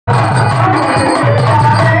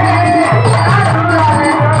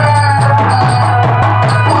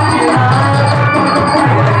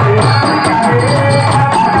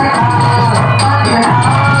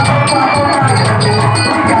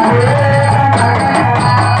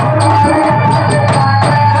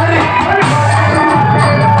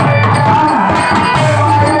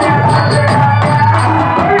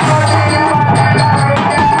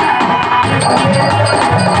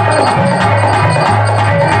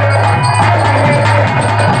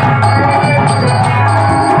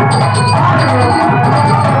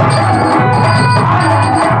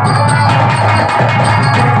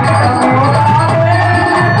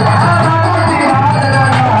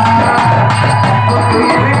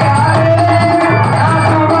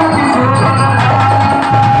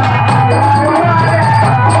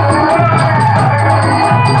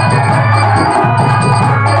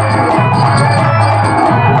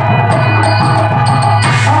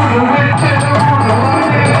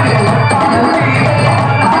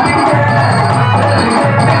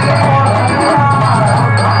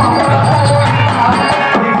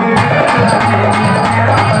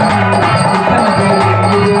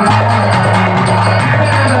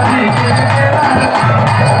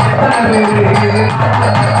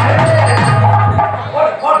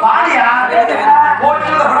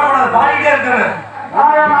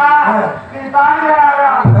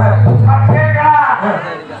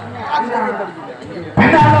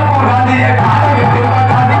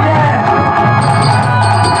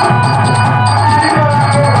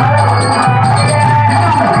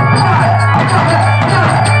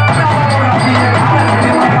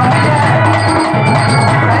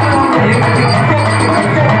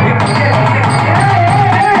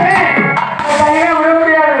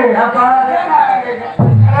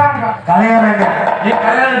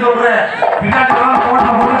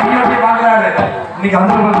இன்னைக்கு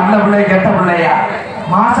வந்து நல்ல பிள்ளை கெட்ட பிள்ளையா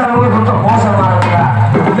மாசம் கொஞ்சம் மோசமா இருக்கா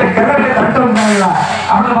இந்த கிழமை தட்டு வந்தாங்களா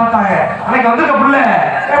அப்படின்னு பார்த்தாங்க அன்னைக்கு வந்துருக்க பிள்ளை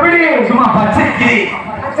எப்படி சும்மா பச்சைக்கிரி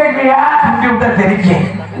பச்சைக்கிரியா இங்க விட்டா தெரிக்கும்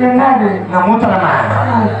என்னது நான் மூத்தரமா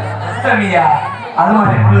அஸ்தமியா அது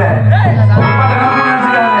மாதிரி பிள்ளை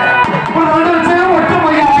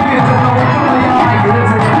ஒற்றுமையா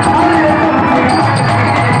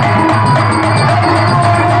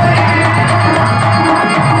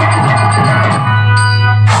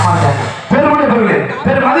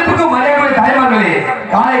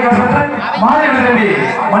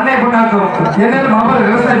மண்ணை கொண்டாக்கும் என்ன மாபெரும்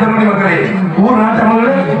விவசாய பெருமணி மக்களே ஊர் நாட்டு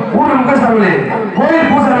மக்களே ஊர் முகசார்களே கோயில்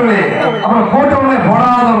பூசார்களே அப்புறம் போட்டவங்களே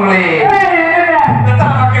போடாதவங்களே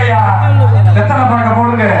வெத்தனை பார்க்க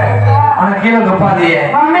போடுங்க ஆனா கீழே துப்பாதிய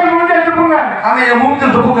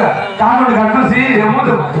மூஞ்சல் துப்புங்க காரணம் கட்டுசி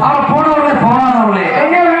அவன் போனவங்களே போடாதவங்களே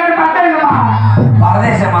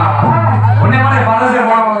பரதேசமா உன்னை மாதிரி பரதேசம்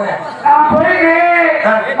போனவங்க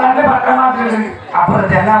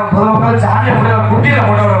அப்புறம் எல்லாம் பொதுமக்கள் சாமியை குட்டியில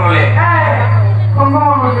போட்டவர்களே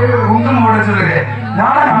குங்குமம் போட சொல்லுங்க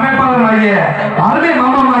நாடக அமைப்பாளர் அருமை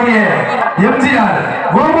மாமாமாகிய எம்ஜிஆர்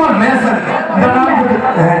கோபால் மேசன் இந்த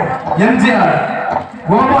நாட்டு எம்ஜிஆர்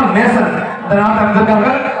கோபால் மேசன் இந்த நாட்டை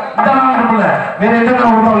வந்திருக்கார்கள் இந்த நாட்டுல வேற எந்த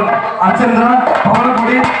நாள் அச்சந்திரா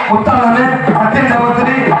பவனக்குடி முத்தாளனு அத்திரி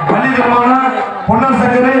நவத்திரி பள்ளி திருமணா பொன்னர்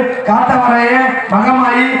சங்கரு காத்தவரைய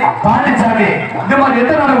மகமாயி பாண்டிச்சாமி இந்த மாதிரி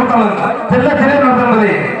எந்த நாடு கொடுத்தாலும் தெரிய நடத்துறது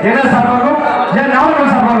என்ன சார்பாகும் என்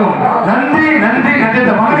நாடுகள் சார்பாகும் நன்றி நன்றி நன்றி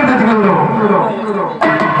இந்த வணக்கம் தெரிஞ்சுக்கிறோம்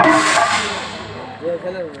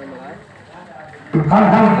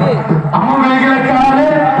அம்மா வைகளுக்காலே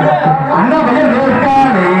அண்ணா வயல்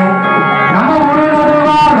இருக்காலே நம்ம ஒரு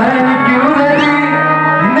நடுவாக நிற்கிறதடி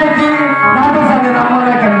இன்னைக்கு நாட்டு சங்க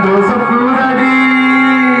நம்மளை கண்டு சொக்குதடி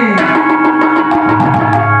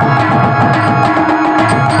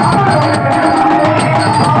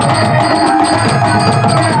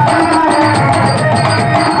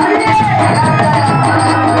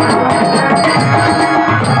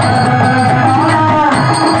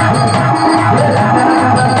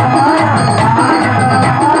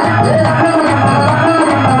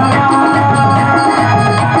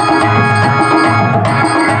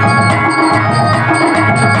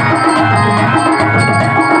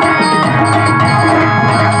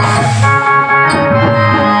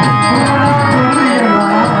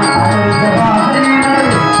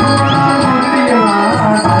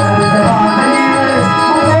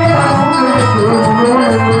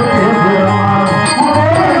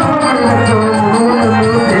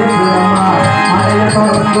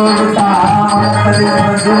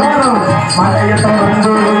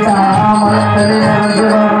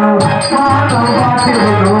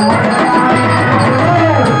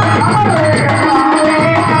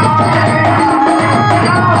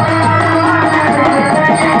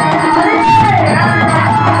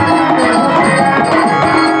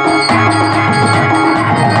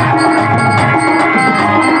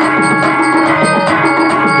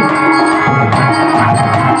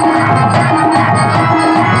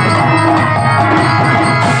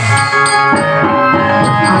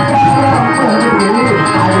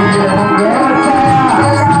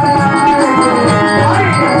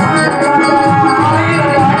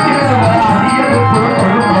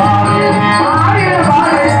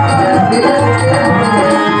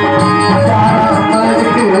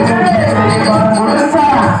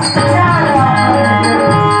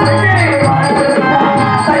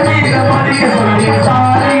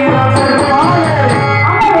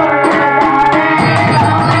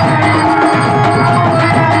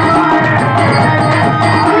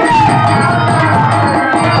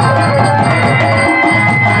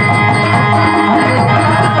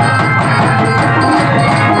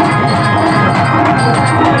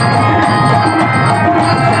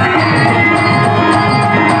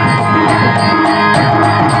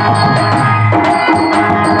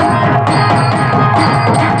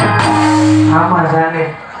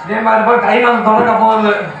தை மாசம் தொடங்க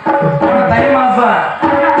போகுது தை மாசம்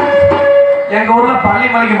எங்க ஊர்ல பள்ளி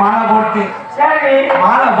மலைக்கு மாலை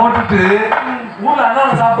போட்டுட்டு ஊர்ல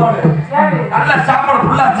நல்ல சாப்பாடு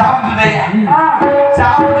ஃபுல்லா சாப்பிட்டு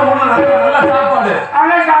ஊர்ல நல்ல சாப்பாடு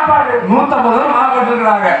 150 மாலை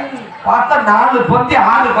போட்டுருக்காங்க பார்த்தா 4 பத்தி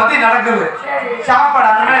 6 பத்தி நடக்குது சாப்பாடு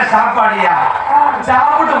அதுமே சாப்பாடியா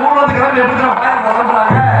சாப்பிட்டு ஊர்ல கிளம்பி எப்படி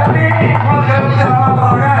கிளம்புறாங்க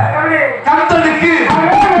கத்தலுக்கு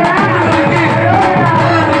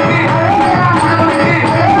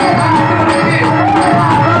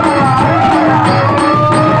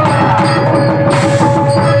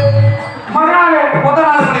முதல்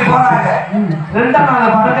நாள் போறாங்க 2ஆம்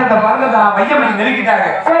நாள் பாருங்க வையமணி நெருங்கிட்டாங்க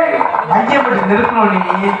ஐயப்பட்டு நிறுத்தணும்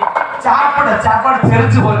நீ சாப்பாடு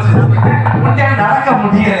தெரிச்சு போச்சு முன்னாடி நடக்க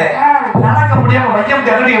முடியல நடக்க முடியாம வையம்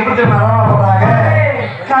தகடி எப்படி போறாங்க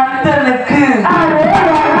கந்தனுக்கு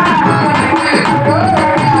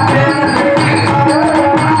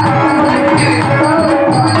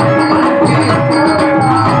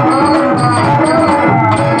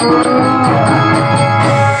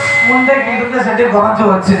முண்டைக்கு இருந்த சட்டை குறைஞ்சு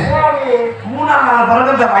வச்சு 3ஆம் நாள்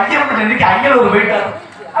பிறகு இந்த வையப்பட்டு இன்னைக்கு ஐயலூர் போயிட்டார்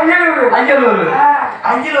ஐயலூர்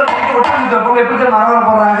எப்படி மரம்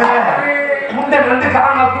போறாங்க முண்டை 2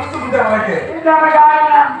 காலம் குடுத்து கொடுத்தாங்க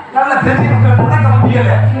நல்ல பெரிய நடக்க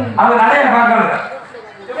முடியல அவங்க நடைய பார்க்கல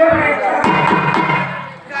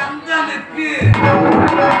கந்தனுக்கு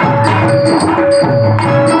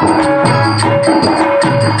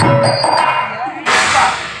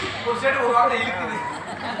ஒரு சைடு ஒரு வார்த்தை இழுக்குது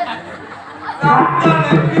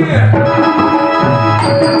கந்தனுக்கு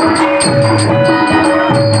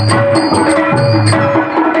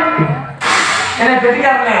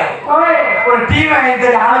ஒரு டீ வாங்கி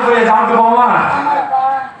ஆளு போய் சாப்பிட்டு போமா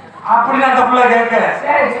அப்படின்னு அந்த புள்ள கேட்க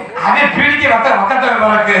அதே பீடிக்க வக்கத்தை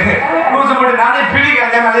வழக்கு பூசை போட்டு நானே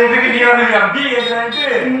பீடிக்கிறேன் அதே நீ வந்து டீ கேட்கிறேன்ட்டு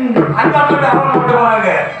அந்த புள்ள அவனை போட்டு போறாங்க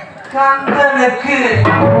கந்தனுக்கு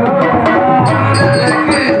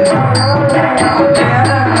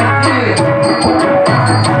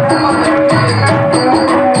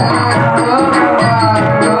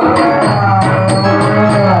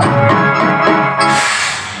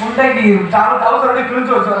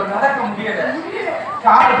நடக்க முடியல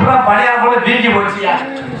கால் பூரா பணியா போல வீங்கி போச்சியா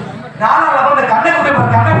நானால வந்து கணக்கு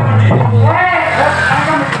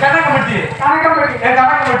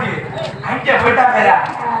அங்க போயிட்டாங்க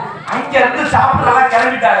அங்க இருந்து சாப்பிடலாம்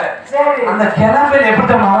கிளம்பிட்டாங்க அந்த கிளம்பில்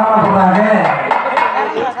எப்படி மரணம் போறாங்க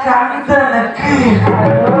கந்தனுக்கு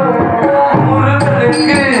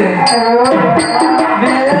முருகனுக்கு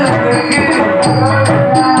வேலனுக்கு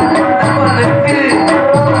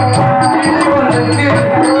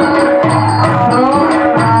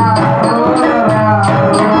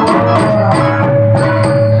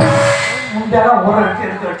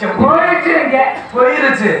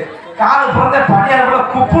போயிருச்சு கால பிறந்த பணியார கூட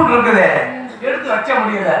குப்புன்னு இருக்குது எடுத்து வச்ச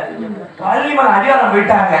முடியல வள்ளிமலை அடியாரம்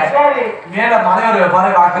போயிட்டாங்க மேல மலையோட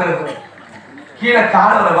பாறை வாக்குறது கீழே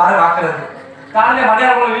காலோட பாறை வாக்குறது காலையில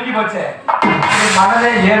மலையார கூட வீங்கி போச்சு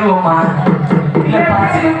மணலே ஏறுவோமா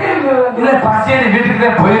இல்ல பசியை வீட்டுக்கு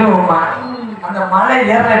போயிருவோமா அந்த மலை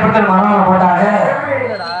ஏறல எப்படி மரம் போட்டாங்க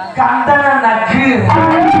கந்தன நக்கு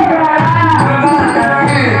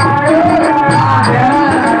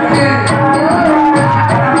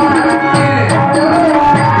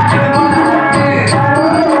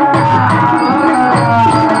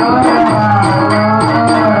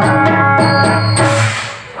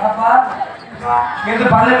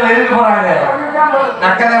பள்ளிகள் இருக்க போறாங்க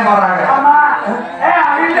நக்கதே போறாங்க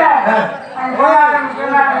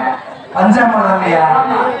பஞ்சாமரம் இல்லையா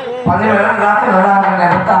பள்ளிகள்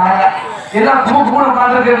எல்லாம் பூ பூ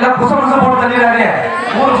உட்காந்துருக்கு எல்லாம் புச புச போட்டு தள்ளிடாரு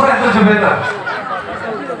 3 கூட எந்திரிச்சு போயிடும்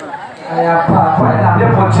அப்பா அப்பா அப்படியே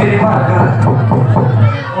பொச்சரிப்பா இருக்குது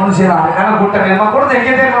ஒண்ணு சரி அதுக்கான கூட்டம் கூட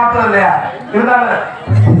எங்கேயே மாற்றம் இல்லையா இருந்தாலும்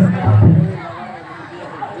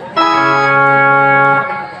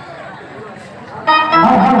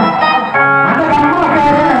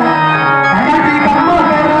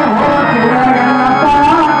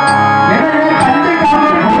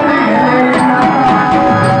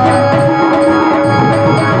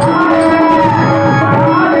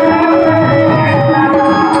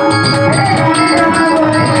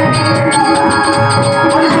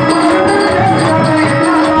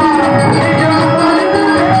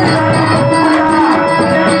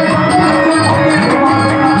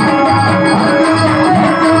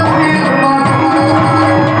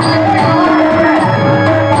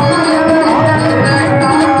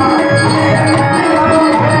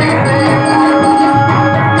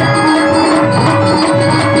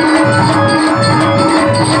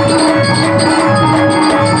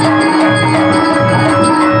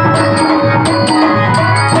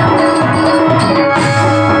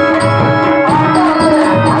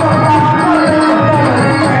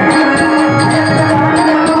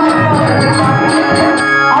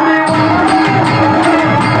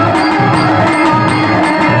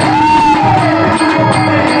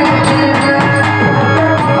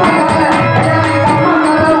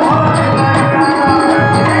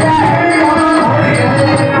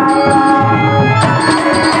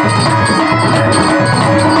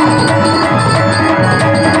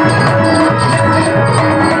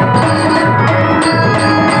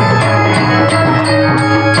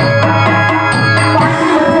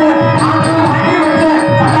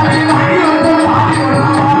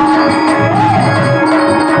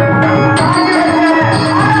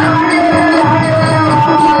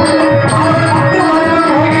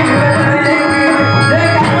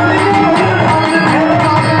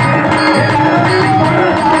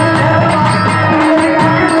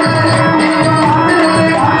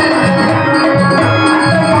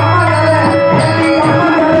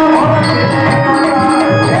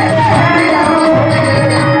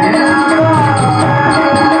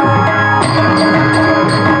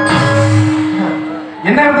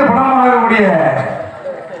என்ன படமாகக்கூடிய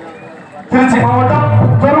திருச்சி மாவட்டம்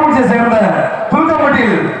பெருமுடியை சேர்ந்த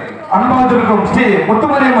துருக்கம்பட்டியில் அனுபவத்திற்கும் ஸ்ரீ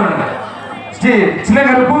முத்துமாரியம்மன் ஸ்ரீ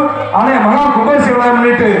சின்னகருப்பு ஆலய மகா கும்பாபிஷேகம்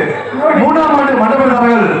முன்னிட்டு 3ஆம் ஆண்டு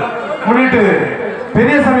மண்டபதாரர்கள் முன்னிட்டு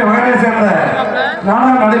பெரியசாமி மகனை சேர்ந்த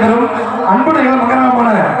நாடகம் நடைபெறும் அன்பு நிகழ் மகனாமான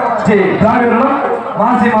ஸ்ரீ திராவிடர்களும்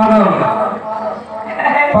மாசி மாதம்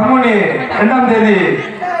பங்குனி 2ஆம் தேதி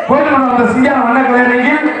கோயில் அந்த சிங்கார வண்ண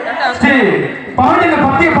கலையரங்கில் ஸ்ரீ பாண்டியன்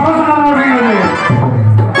பத்திய பாசனம் வருகிறது.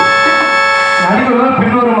 நடிகர்கள்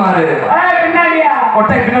பின்வருமாறு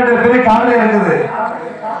கொட்டை பின்னாடி பெரிய காலையில் இருக்குது.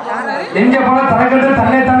 எங்க போல தலைக்கட்டு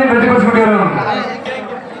தன்னை தானே வெட்டி பச்சு கொண்டு வரும்.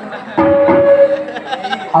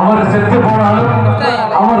 அவர் செத்து போனாலும்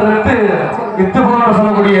அவர் ரெட்டு வித்து போனாலும்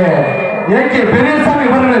சொல்லக்கூடிய ஏகே பெரியசாமி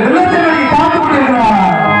இவர்களை வெள்ளச்சேரி காத்து கொண்டிருக்கிறார்.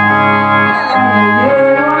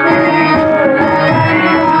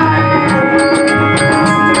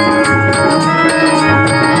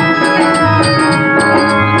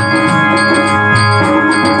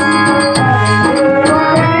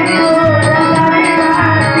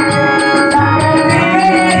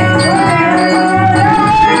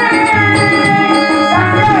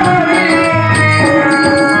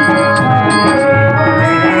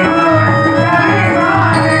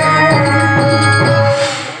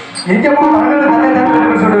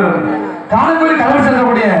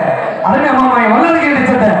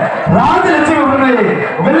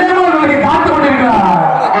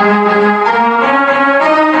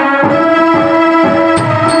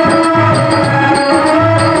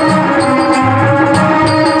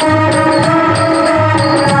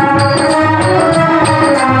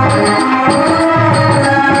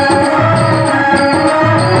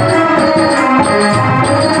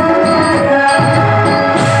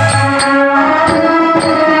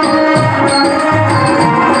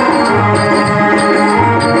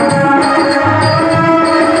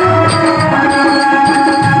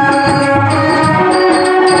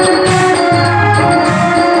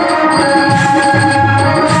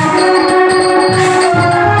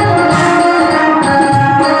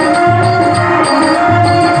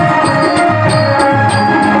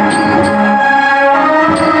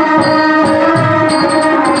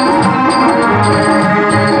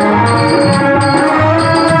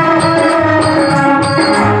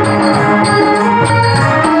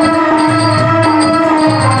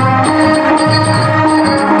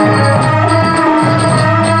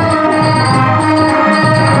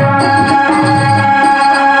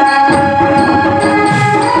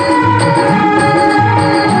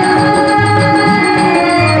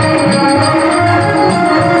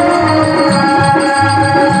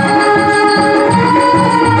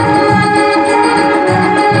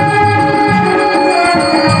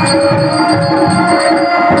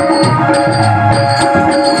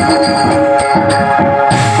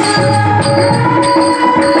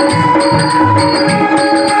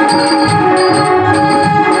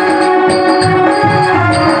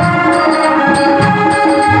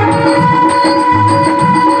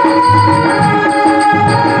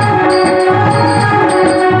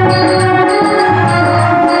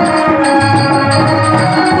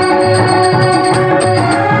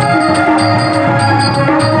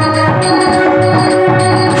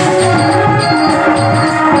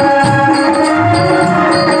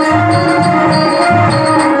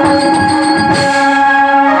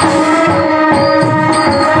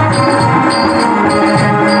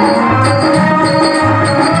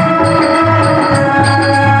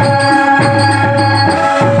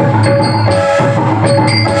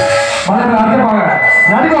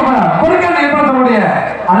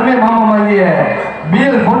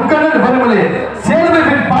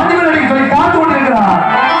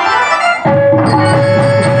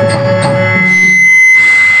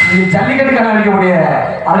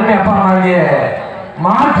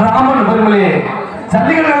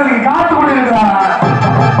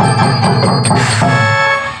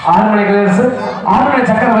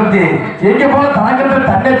 சக்கரவர்த்தி எங்க போல தனக்கென்று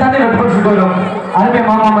தன்னை தானே வெற்றி வரும் அருமை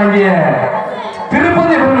மாமா வாங்கிய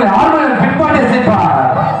திருப்பதி ஆர்வலர் பின்பாட்டை சேர்ப்பார்.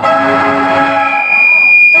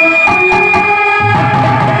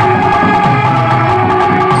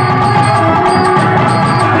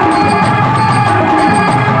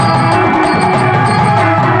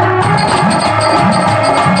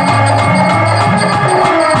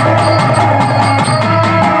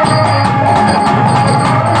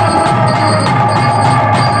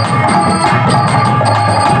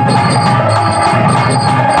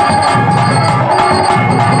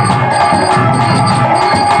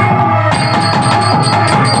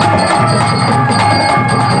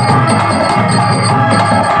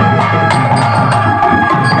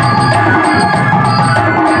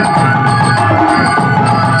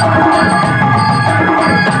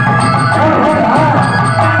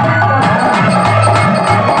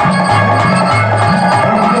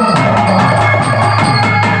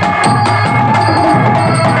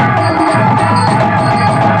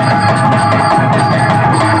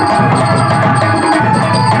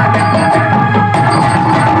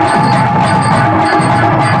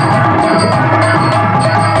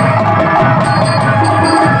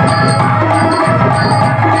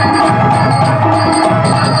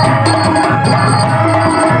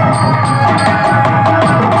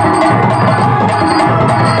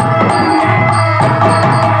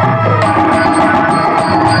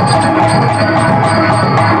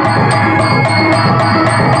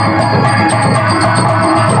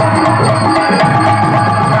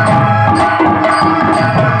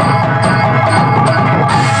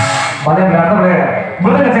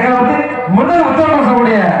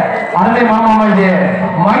 சொல்லக்கூடிய அருமை மாமாமாஜி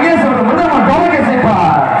மகேஷ் முதல் டோலகை சேர்ப்பா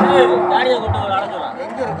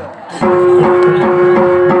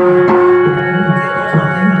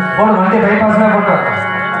போடு வண்டி பைபாஸ்ல போட்டு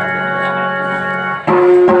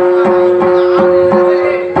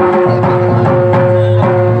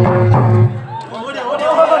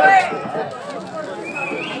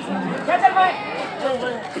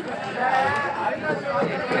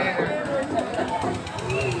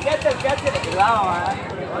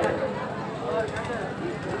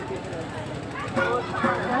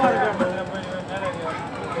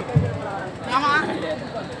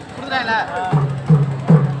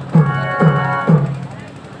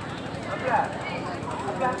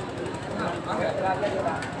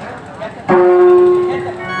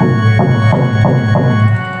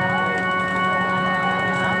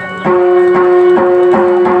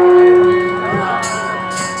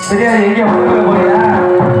சரியா எங்க போறியா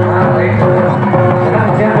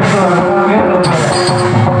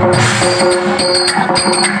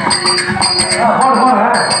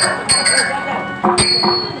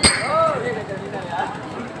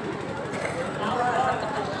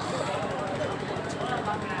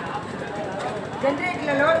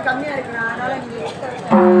ஜெனரேட்டர்ல லோட் கம்மியா இருக்கு அதனால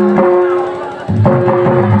நீங்க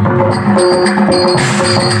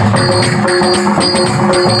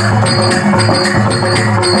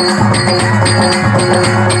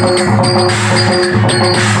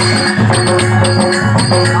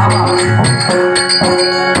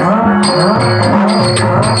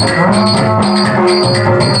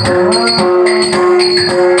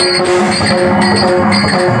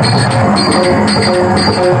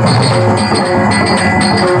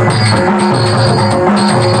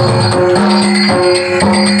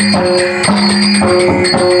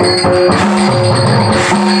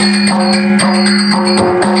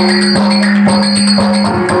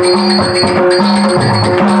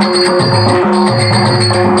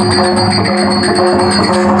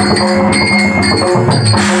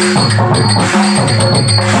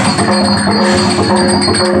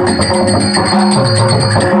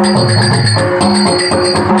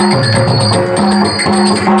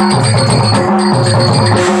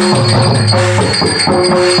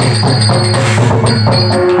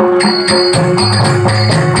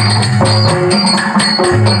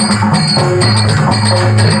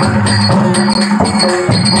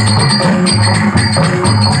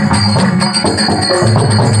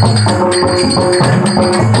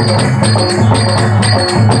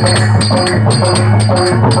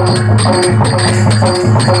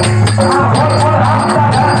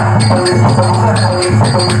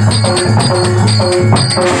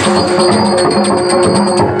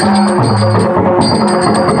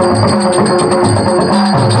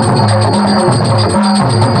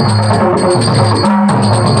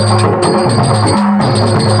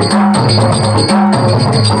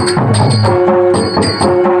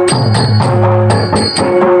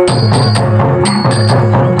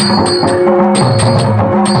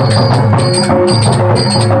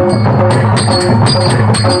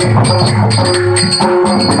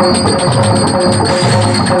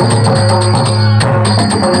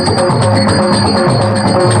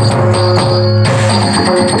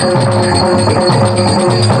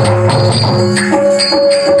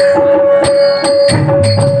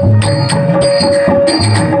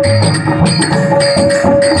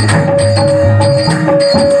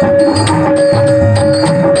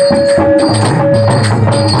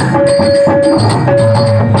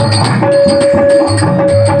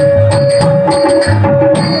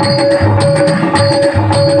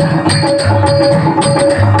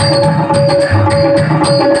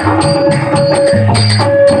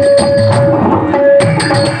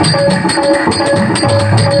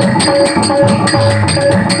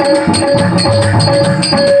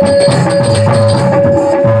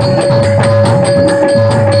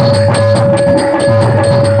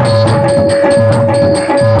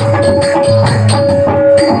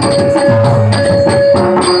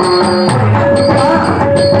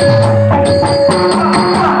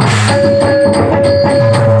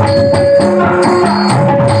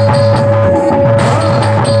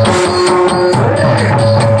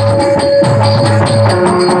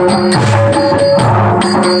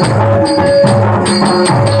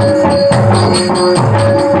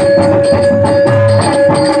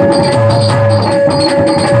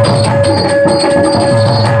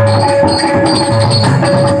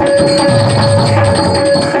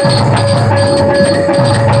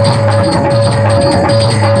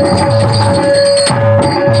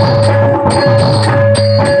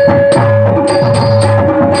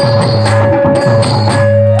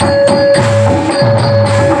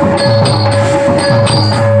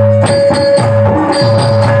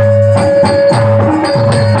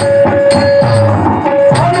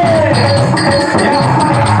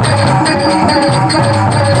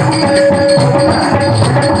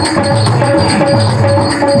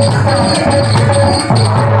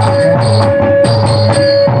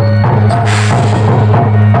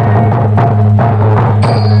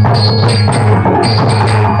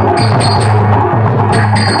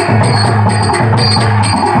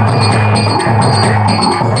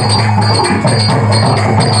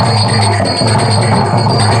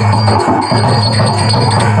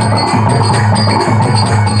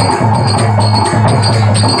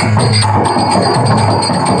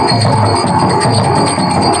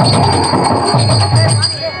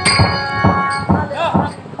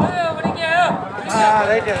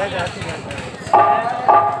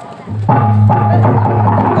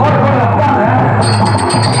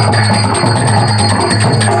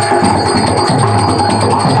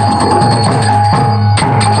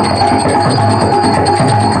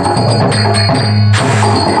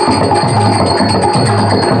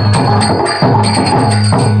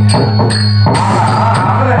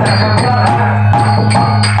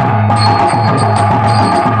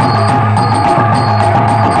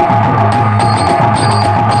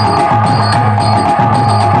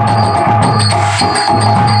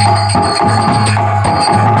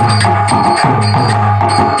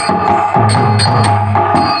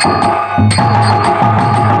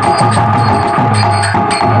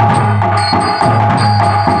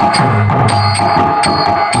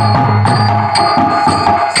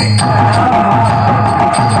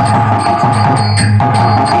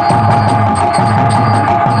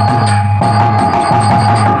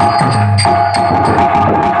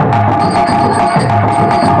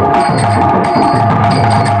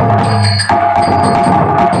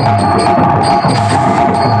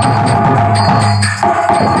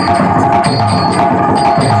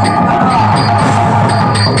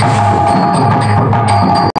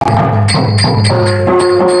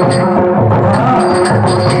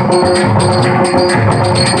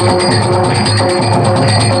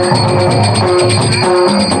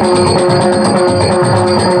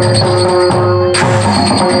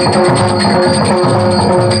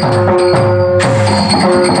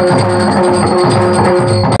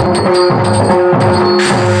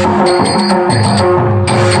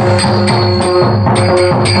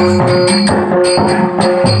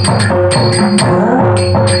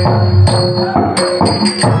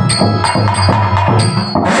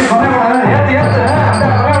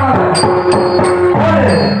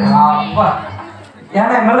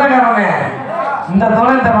ஏன்னா மிருதக்காரனே இந்த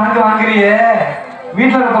தொலை இந்த வாங்குறியே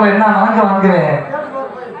வீட்டுல இருக்க தொலை என்ன வாங்குவேன்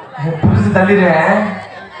புரிச்சு தள்ளிடுவேன்.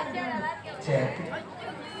 சரி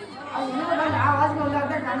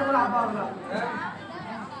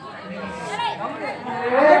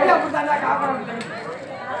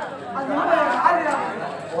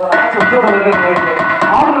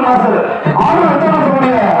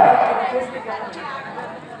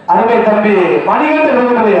அருமை தம்பி மணிகண்ட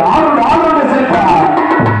ஆறு சேர்ப்பார்.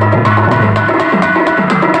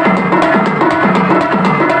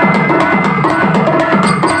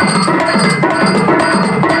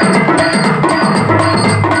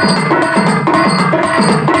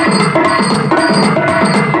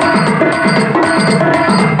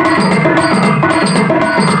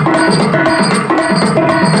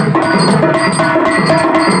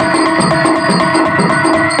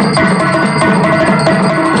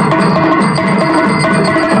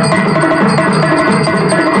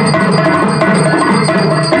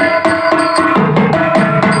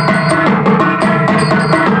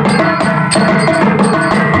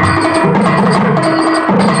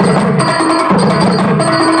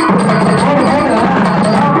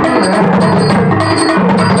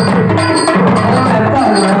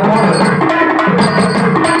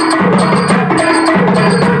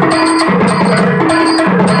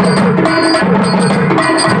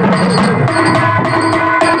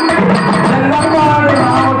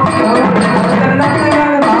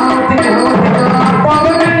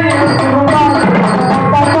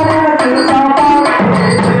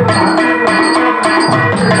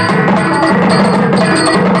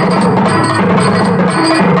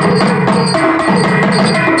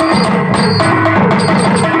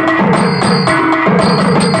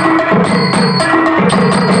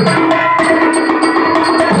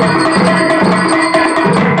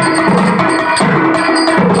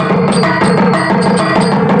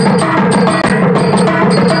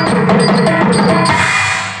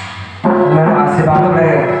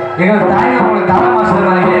 எங்கள் தாய் உங்களுக்கு தாள மாஸ்டர்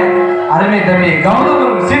மாதிரி அருமை தம்பி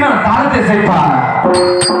கௌதமரும் சீனன் தாளத்தை சேர்ப்பார்.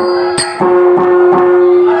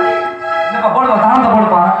 என்னப்பா போடுப்பா தாளத்தை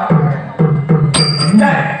போடுப்பா.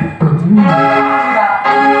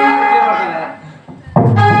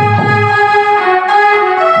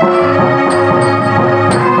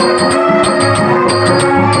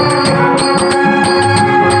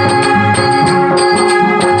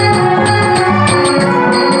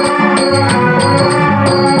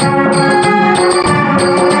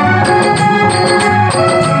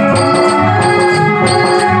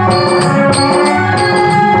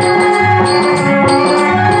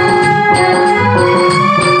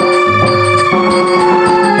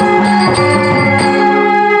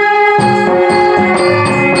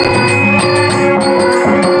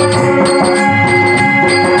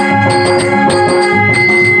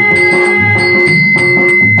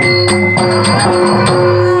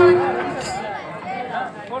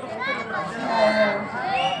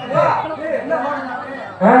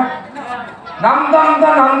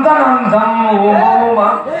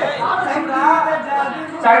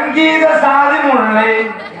 சங்கீத சாதி முல்லை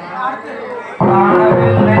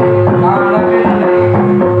காணவில்லை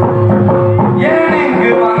ஏன்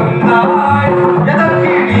இங்கு வந்தாய்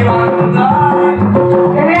எதற்கு நீ வந்தாய்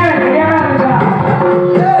பெரிய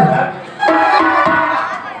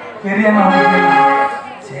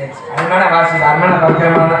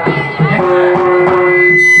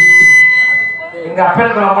எங்க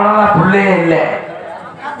அப்பனுக்கு ரொம்ப நாளா புள்ளையே இல்லை.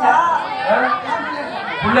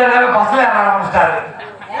 புள்ள பஸ்ல ஆரம்பிச்சிட்டாரு.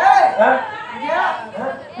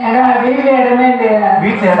 வீட்டுல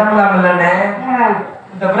இடம் இல்லாம இல்லன்னு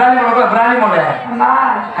இந்த பிராணி மலை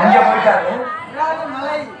அங்க போயிட்டாரு.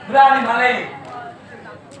 பிராணி மலை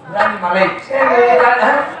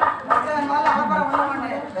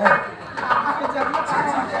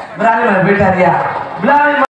போயிட்டாரியா?